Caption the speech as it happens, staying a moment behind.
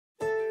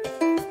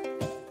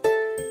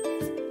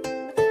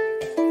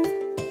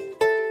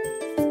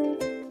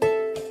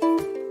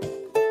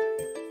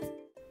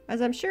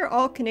As I'm sure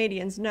all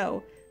Canadians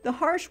know, the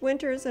harsh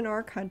winters in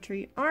our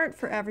country aren't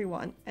for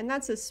everyone, and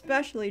that's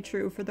especially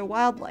true for the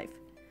wildlife.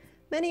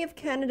 Many of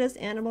Canada's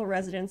animal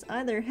residents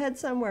either head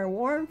somewhere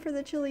warm for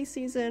the chilly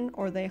season,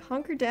 or they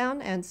hunker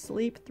down and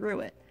sleep through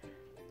it.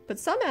 But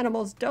some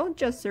animals don't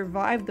just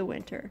survive the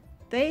winter,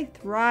 they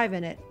thrive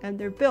in it, and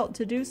they're built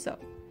to do so.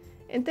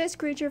 In this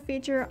creature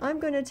feature, I'm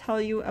going to tell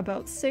you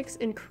about 6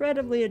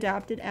 incredibly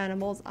adapted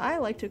animals I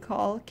like to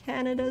call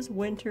Canada's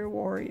winter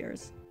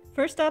warriors.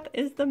 First up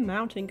is the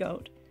mountain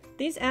goat.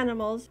 These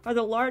animals are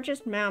the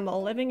largest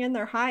mammal living in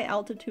their high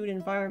altitude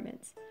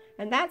environments,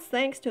 and that's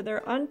thanks to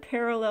their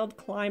unparalleled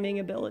climbing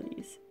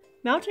abilities.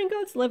 Mountain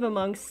goats live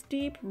among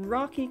steep,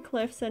 rocky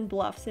cliffs and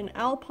bluffs in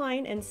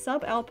alpine and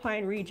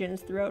subalpine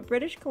regions throughout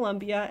British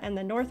Columbia and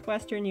the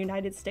northwestern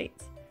United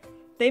States.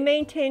 They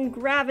maintain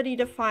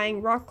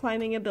gravity-defying rock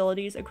climbing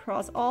abilities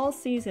across all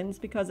seasons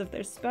because of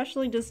their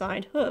specially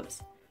designed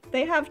hooves.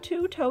 They have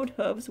 2-toed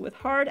hooves with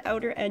hard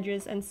outer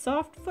edges and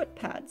soft foot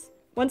pads.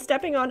 When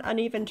stepping on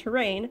uneven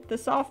terrain, the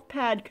soft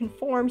pad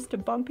conforms to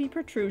bumpy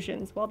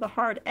protrusions while the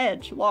hard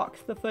edge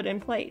locks the foot in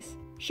place.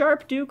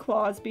 Sharp dew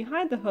claws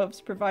behind the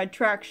hooves provide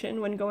traction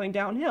when going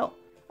downhill.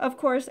 Of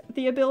course,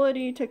 the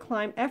ability to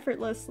climb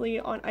effortlessly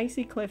on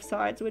icy cliff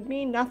sides would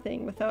mean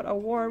nothing without a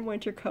warm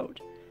winter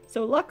coat.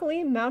 So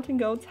luckily, mountain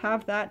goats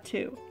have that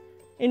too.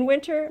 In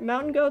winter,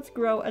 mountain goats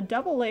grow a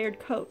double-layered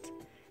coat.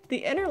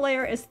 The inner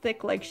layer is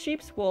thick like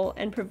sheep's wool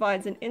and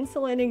provides an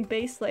insulating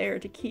base layer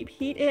to keep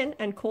heat in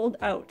and cold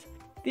out.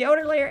 The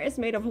outer layer is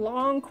made of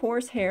long,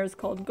 coarse hairs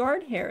called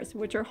guard hairs,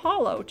 which are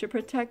hollow to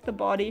protect the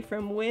body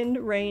from wind,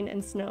 rain,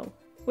 and snow.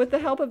 With the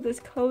help of this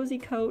cozy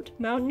coat,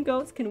 mountain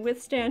goats can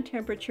withstand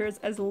temperatures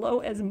as low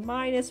as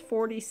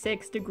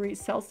 -46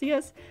 degrees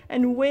Celsius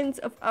and winds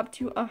of up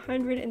to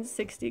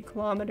 160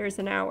 kilometers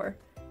an hour.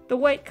 The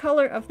white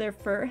color of their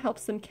fur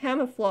helps them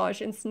camouflage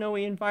in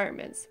snowy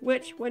environments,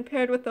 which, when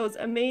paired with those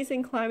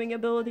amazing climbing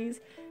abilities,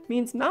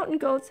 means mountain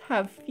goats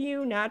have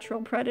few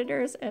natural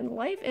predators and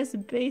life is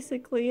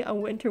basically a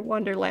winter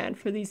wonderland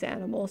for these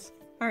animals.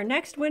 Our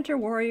next winter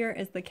warrior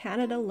is the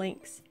Canada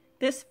lynx.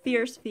 This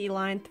fierce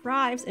feline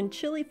thrives in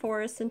chilly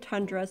forests and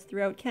tundras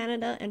throughout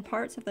Canada and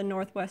parts of the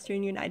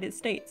northwestern United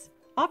States.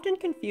 Often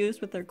confused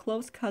with their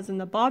close cousin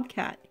the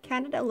bobcat,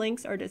 Canada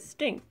lynx are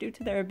distinct due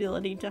to their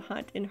ability to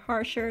hunt in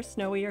harsher,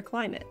 snowier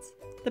climates.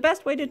 The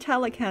best way to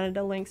tell a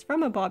Canada lynx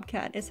from a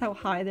bobcat is how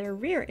high their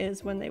rear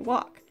is when they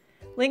walk.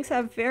 Lynx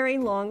have very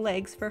long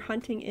legs for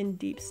hunting in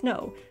deep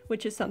snow,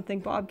 which is something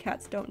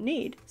bobcats don't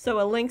need, so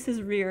a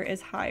lynx's rear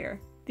is higher.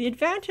 The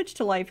advantage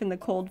to life in the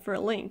cold for a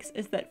lynx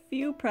is that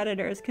few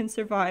predators can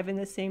survive in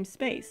the same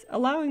space,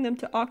 allowing them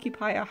to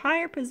occupy a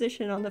higher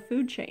position on the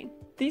food chain.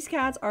 These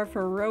cats are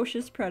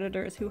ferocious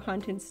predators who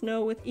hunt in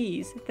snow with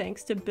ease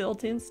thanks to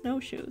built-in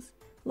snowshoes.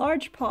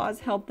 Large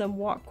paws help them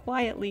walk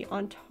quietly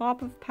on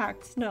top of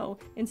packed snow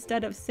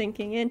instead of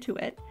sinking into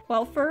it,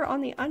 while fur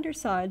on the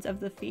undersides of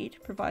the feet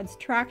provides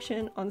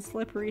traction on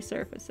slippery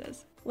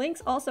surfaces.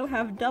 Lynx also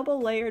have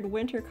double-layered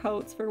winter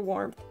coats for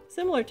warmth,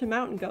 similar to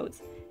mountain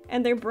goats,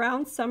 and their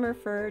brown summer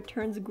fur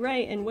turns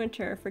gray in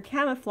winter for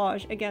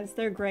camouflage against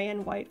their gray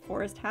and white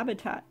forest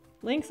habitat.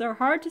 Lynx are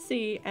hard to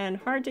see and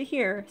hard to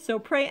hear, so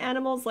prey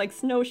animals like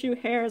snowshoe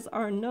hares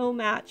are no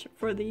match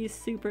for these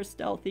super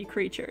stealthy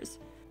creatures.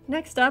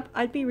 Next up,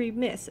 I'd be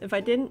remiss if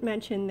I didn't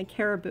mention the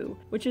caribou,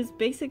 which is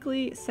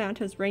basically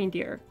Santa's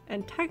reindeer,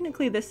 and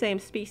technically the same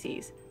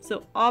species,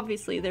 so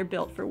obviously they're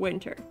built for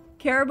winter.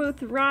 Caribou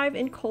thrive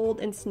in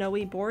cold and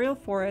snowy boreal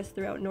forests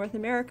throughout North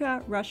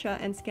America, Russia,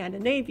 and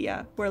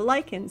Scandinavia, where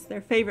lichens,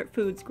 their favorite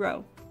foods,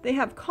 grow. They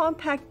have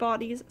compact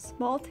bodies,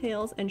 small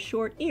tails, and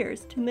short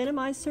ears to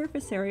minimize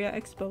surface area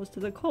exposed to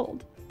the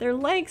cold. Their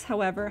legs,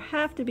 however,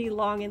 have to be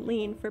long and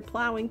lean for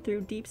plowing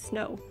through deep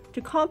snow.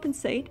 To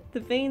compensate, the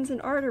veins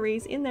and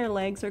arteries in their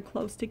legs are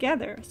close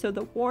together, so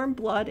the warm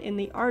blood in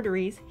the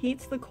arteries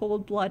heats the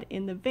cold blood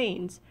in the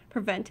veins,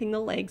 preventing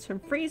the legs from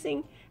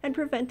freezing and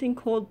preventing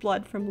cold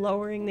blood from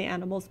lowering the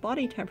animal's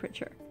body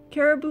temperature.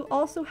 Caribou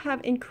also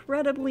have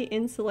incredibly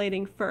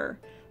insulating fur,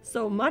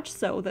 so much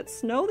so that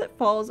snow that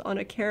falls on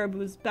a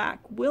caribou's back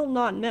will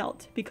not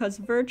melt because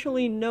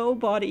virtually no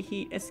body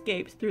heat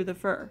escapes through the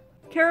fur.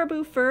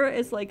 Caribou fur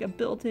is like a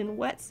built-in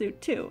wetsuit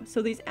too,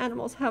 so these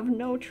animals have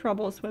no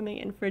trouble swimming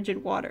in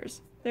frigid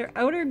waters. Their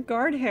outer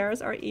guard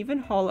hairs are even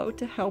hollow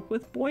to help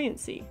with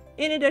buoyancy.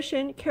 In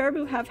addition,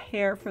 caribou have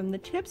hair from the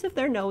tips of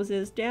their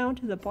noses down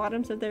to the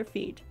bottoms of their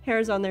feet.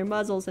 Hairs on their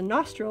muzzles and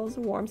nostrils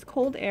warms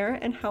cold air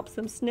and helps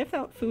them sniff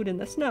out food in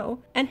the snow,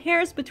 and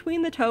hairs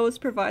between the toes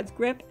provides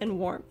grip and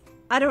warmth.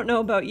 I don't know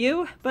about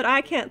you, but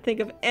I can't think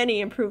of any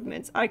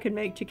improvements I could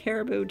make to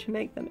caribou to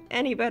make them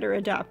any better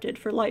adapted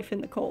for life in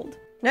the cold.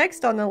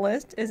 Next on the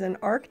list is an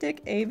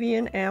Arctic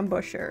avian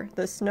ambusher,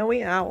 the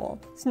snowy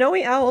owl.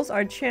 Snowy owls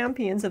are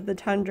champions of the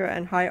tundra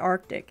and high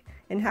Arctic,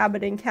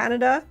 inhabiting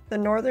Canada, the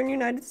northern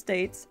United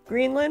States,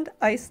 Greenland,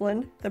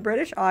 Iceland, the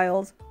British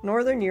Isles,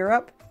 northern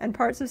Europe, and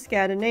parts of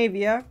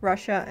Scandinavia,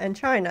 Russia, and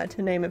China,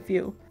 to name a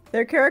few.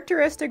 Their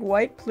characteristic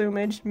white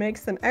plumage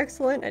makes them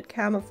excellent at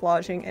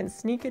camouflaging and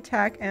sneak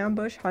attack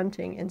ambush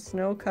hunting in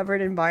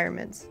snow-covered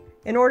environments.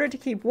 In order to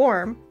keep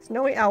warm,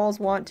 snowy owls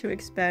want to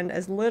expend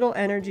as little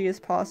energy as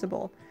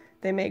possible.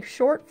 They make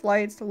short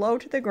flights low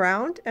to the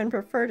ground and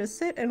prefer to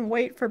sit and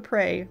wait for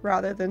prey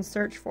rather than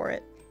search for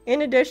it.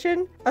 In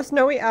addition, a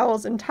snowy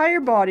owl's entire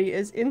body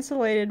is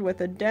insulated with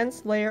a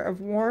dense layer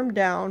of warm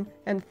down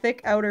and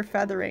thick outer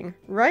feathering,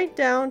 right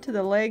down to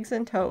the legs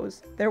and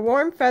toes. Their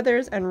warm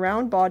feathers and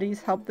round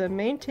bodies help them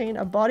maintain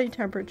a body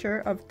temperature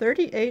of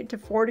 38 to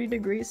 40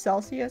 degrees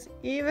Celsius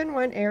even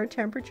when air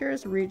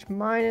temperatures reach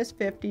minus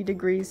 50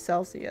 degrees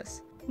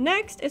Celsius.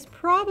 Next is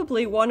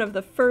probably one of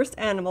the first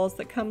animals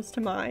that comes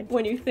to mind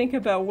when you think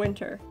about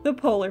winter, the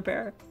polar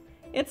bear.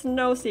 It's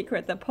no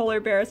secret that polar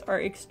bears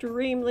are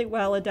extremely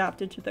well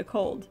adapted to the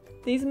cold.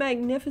 These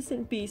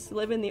magnificent beasts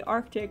live in the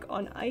Arctic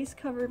on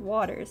ice-covered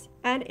waters,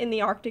 and in the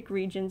Arctic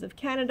regions of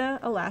Canada,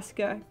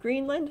 Alaska,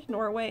 Greenland,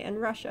 Norway,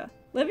 and Russia.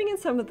 Living in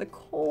some of the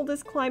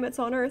coldest climates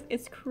on Earth,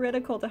 it's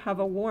critical to have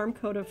a warm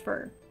coat of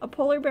fur. A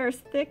polar bear's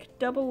thick,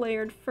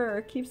 double-layered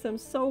fur keeps them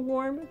so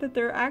warm that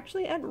they're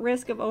actually at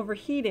risk of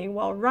overheating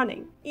while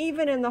running,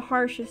 even in the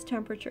harshest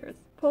temperatures.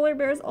 Polar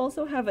bears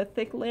also have a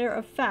thick layer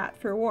of fat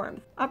for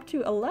warmth, up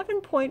to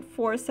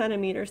 11.4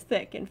 centimeters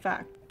thick, in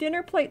fact.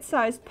 Dinner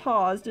plate-sized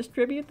paws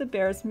distribute the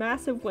bear's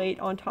massive weight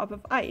on top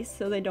of ice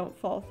so they don't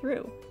fall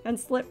through, and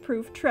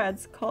slip-proof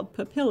treads, called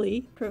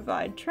papillae,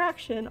 provide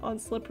traction on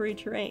slippery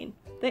terrain.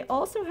 They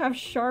also have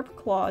sharp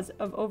claws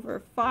of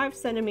over 5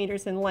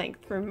 centimeters in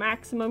length for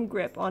maximum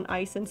grip on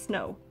ice and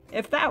snow.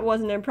 If that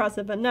wasn't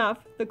impressive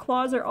enough, the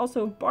claws are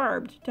also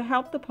barbed to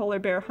help the polar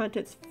bear hunt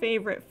its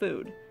favorite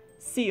food,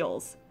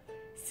 seals.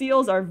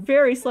 Seals are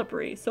very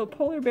slippery, so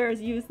polar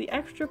bears use the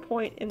extra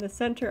point in the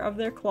center of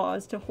their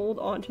claws to hold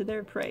on to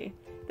their prey.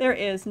 There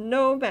is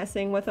no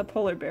messing with a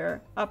polar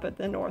bear up at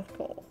the North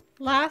Pole.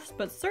 Last,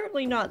 but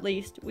certainly not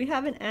least, we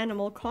have an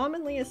animal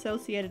commonly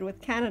associated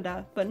with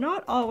Canada, but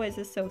not always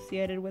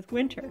associated with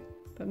winter.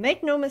 But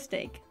make no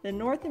mistake, the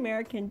North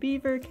American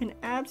beaver can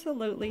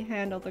absolutely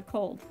handle the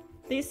cold.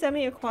 These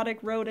semi-aquatic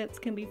rodents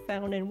can be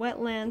found in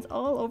wetlands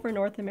all over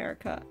North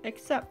America,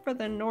 except for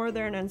the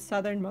northern and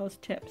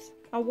southernmost tips.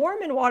 A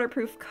warm and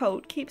waterproof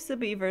coat keeps the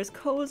beavers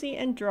cozy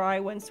and dry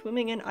when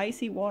swimming in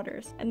icy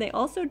waters, and they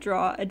also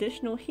draw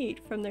additional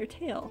heat from their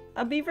tail.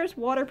 A beaver's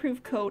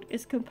waterproof coat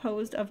is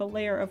composed of a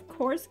layer of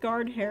coarse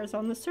guard hairs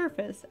on the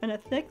surface and a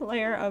thick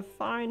layer of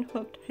fine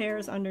hooked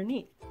hairs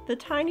underneath. The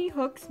tiny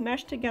hooks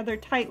mesh together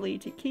tightly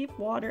to keep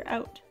water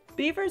out.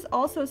 Beavers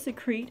also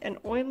secrete an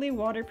oily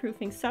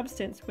waterproofing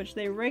substance which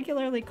they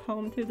regularly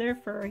comb through their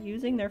fur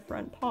using their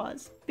front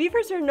paws.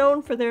 Beavers are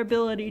known for their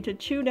ability to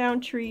chew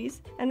down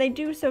trees, and they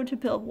do so to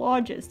build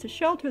lodges to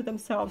shelter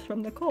themselves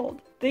from the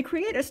cold. They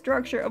create a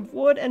structure of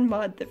wood and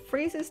mud that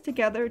freezes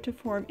together to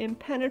form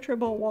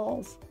impenetrable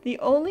walls. The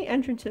only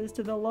entrances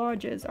to the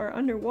lodges are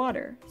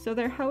underwater, so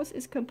their house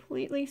is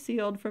completely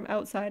sealed from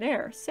outside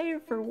air,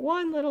 save for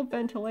one little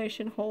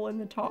ventilation hole in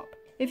the top.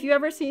 If you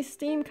ever see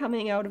steam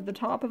coming out of the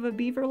top of a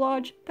beaver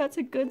lodge, that's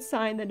a good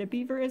sign that a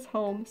beaver is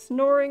home,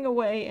 snoring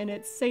away in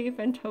its safe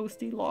and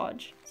toasty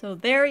lodge. So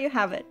there you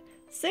have it.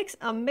 6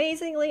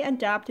 amazingly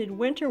adapted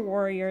winter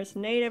warriors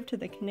native to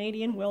the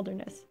Canadian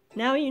wilderness.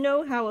 Now you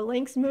know how a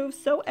lynx moves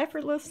so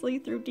effortlessly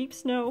through deep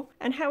snow,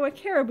 and how a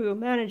caribou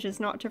manages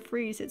not to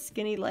freeze its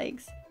skinny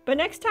legs. But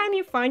next time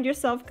you find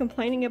yourself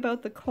complaining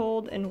about the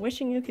cold and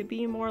wishing you could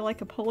be more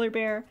like a polar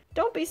bear,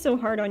 don't be so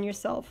hard on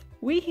yourself.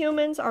 We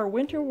humans are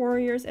winter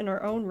warriors in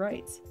our own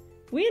rights.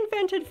 We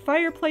invented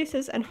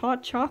fireplaces and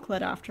hot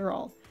chocolate after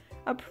all.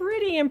 A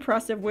pretty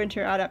impressive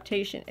winter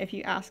adaptation if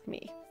you ask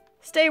me.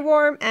 Stay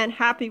warm and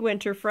happy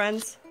winter,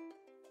 friends!